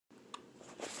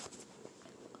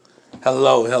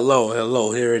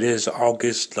Hello. Here it is,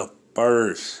 August the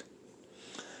 1st.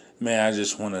 Man, I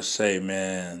just want to say,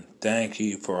 man, thank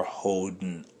you for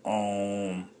holding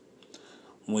on.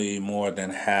 We more than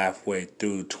halfway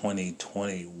through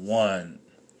 2021.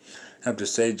 I have to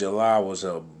say, July was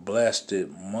a blessed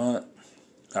month,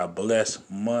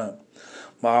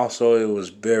 but also it was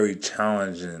very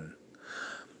challenging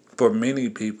for many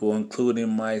people, including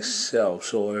myself.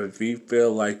 So if you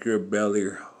feel like you're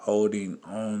barely holding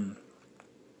on,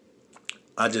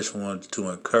 I just want to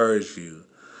encourage you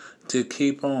to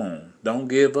keep on. Don't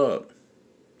give up.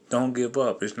 Don't give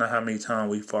up. It's not how many times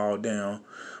we fall down,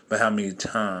 but how many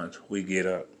times we get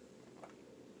up.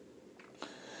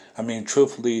 I mean,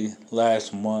 truthfully,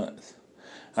 last month,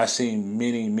 I seen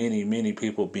many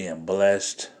people being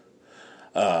blessed,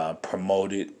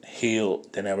 promoted,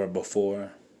 healed than ever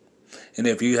before. And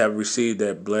if you have received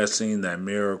that blessing, that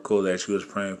miracle that you was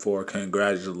praying for,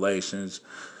 congratulations.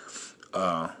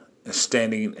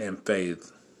 Standing in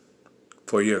faith,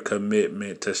 for your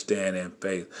commitment to stand in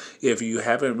faith. If you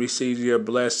haven't received your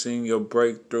blessing, your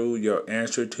breakthrough, your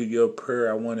answer to your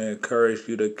prayer, I want to encourage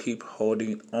you to keep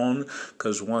holding on,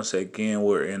 because once again,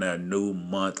 we're in a new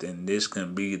month, and this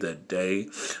can be the day,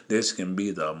 this can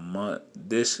be the month,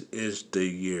 this is the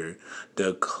year.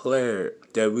 Declare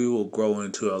that we will grow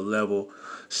into a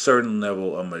certain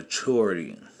level of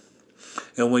maturity.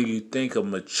 And when you think of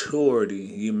maturity,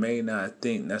 you may not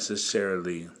think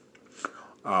necessarily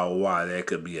why that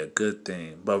could be a good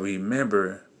thing. But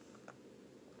remember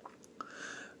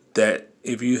that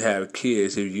if you have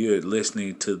kids, if you're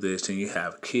listening to this and you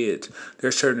have kids,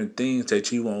 there's certain things that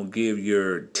you won't give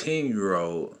your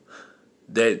 10-year-old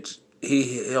that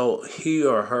he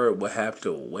or her will have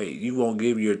to wait. You won't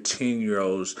give your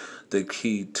 10-year-olds the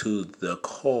key to the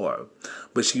car,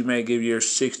 but you may give your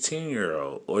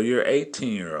 16-year-old or your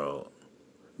 18-year-old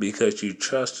because you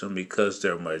trust them because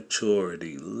their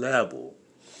maturity level.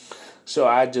 So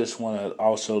I just want to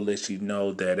also let you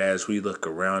know that as we look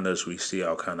around us, we see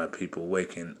all kind of people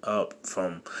waking up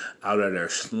from out of their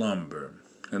slumber.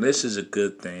 And this is a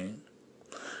good thing,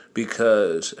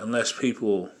 because unless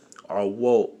people are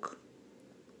woke,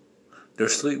 they're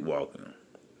sleepwalking.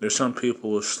 There's some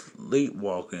people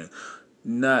sleepwalking,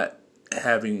 not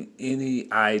having any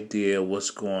idea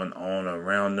what's going on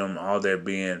around them. All they're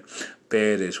being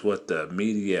fed is what the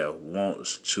media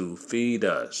wants to feed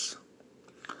us.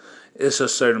 It's a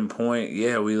certain point,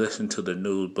 we listen to the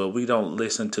news, but we don't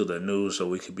listen to the news so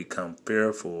we can become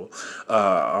fearful.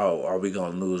 Are we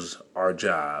going to lose our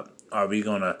job? Are we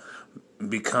going to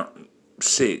become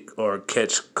sick or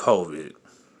catch COVID?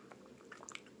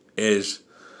 Is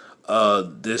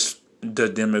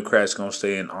the Democrats going to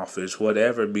stay in office?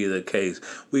 Whatever be the case,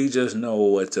 we just know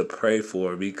what to pray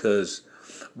for, because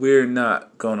we're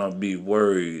not going to be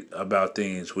worried about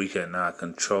things we cannot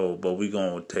control, but we're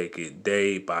going to take it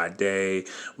day by day.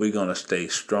 We're going to stay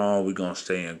strong. We're going to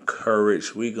stay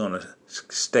encouraged. We're going to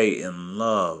stay in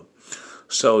love.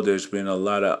 So there's been a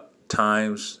lot of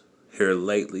times here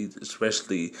lately,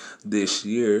 especially this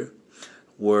year,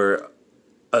 where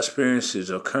occurrences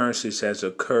has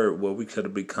occurred where we could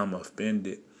have become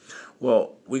offended.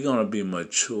 Well, we're going to be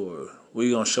mature.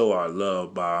 We're going to show our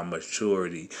love by our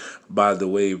maturity, by the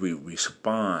way we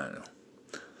respond.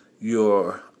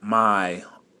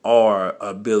 Our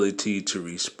ability to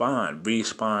respond.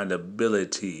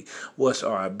 Respondability. What's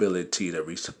our ability to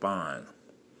respond?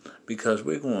 Because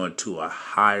we're going to a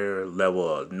higher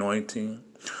level of anointing.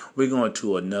 We're going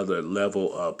to another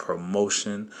level of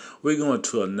promotion. We're going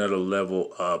to another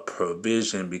level of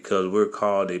provision, because we're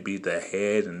called to be the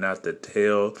head and not the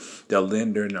tail, the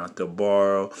lender, not the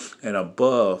borrower, and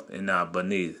above and not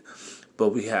beneath. But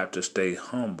we have to stay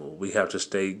humble. We have to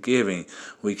stay giving.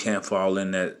 We can't fall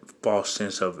in that false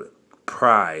sense of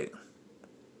pride.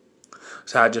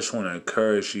 So I just want to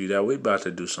encourage you that we're about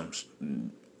to do some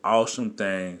awesome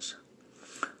things.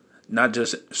 Not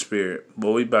just spirit,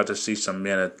 but we about to see some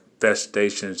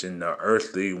manifestations in the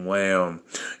earthly realm,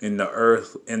 in the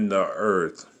earth.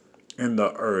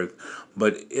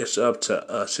 But it's up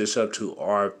to us. It's up to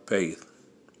our faith.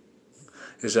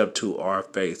 So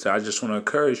I just want to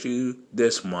encourage you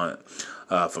this month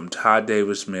from Todd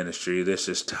Davis Ministry. This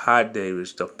is Todd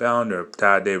Davis, the founder of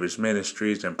Todd Davis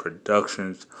Ministries and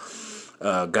Productions.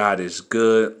 God is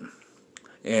good.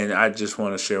 And I just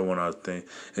want to share one other thing.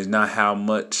 It's not how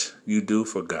much you do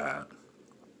for God.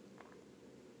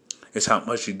 It's how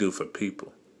much you do for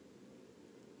people.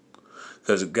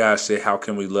 Because God said, how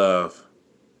can we love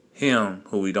Him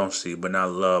who we don't see, but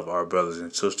not love our brothers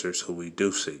and sisters who we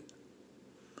do see?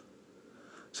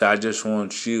 So I just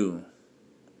want you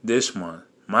this month,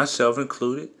 myself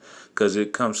included, because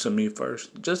it comes to me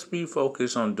first. Just be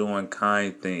focused on doing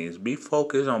kind things. Be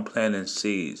focused on planting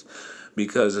seeds,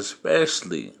 because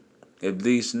especially if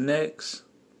these next,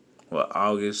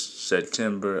 August,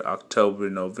 September, October,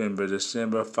 November,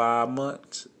 December, 5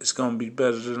 months, it's going to be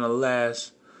better than the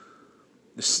last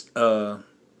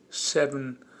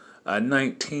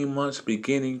 19 months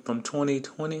beginning from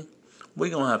 2020.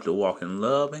 We're going to have to walk in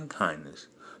love and kindness.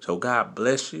 So God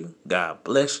bless you. God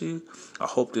bless you. I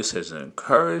hope this has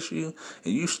encouraged you.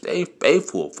 And you stay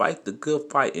faithful. Fight the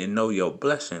good fight and know your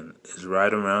blessing is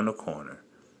right around the corner.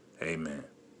 Amen.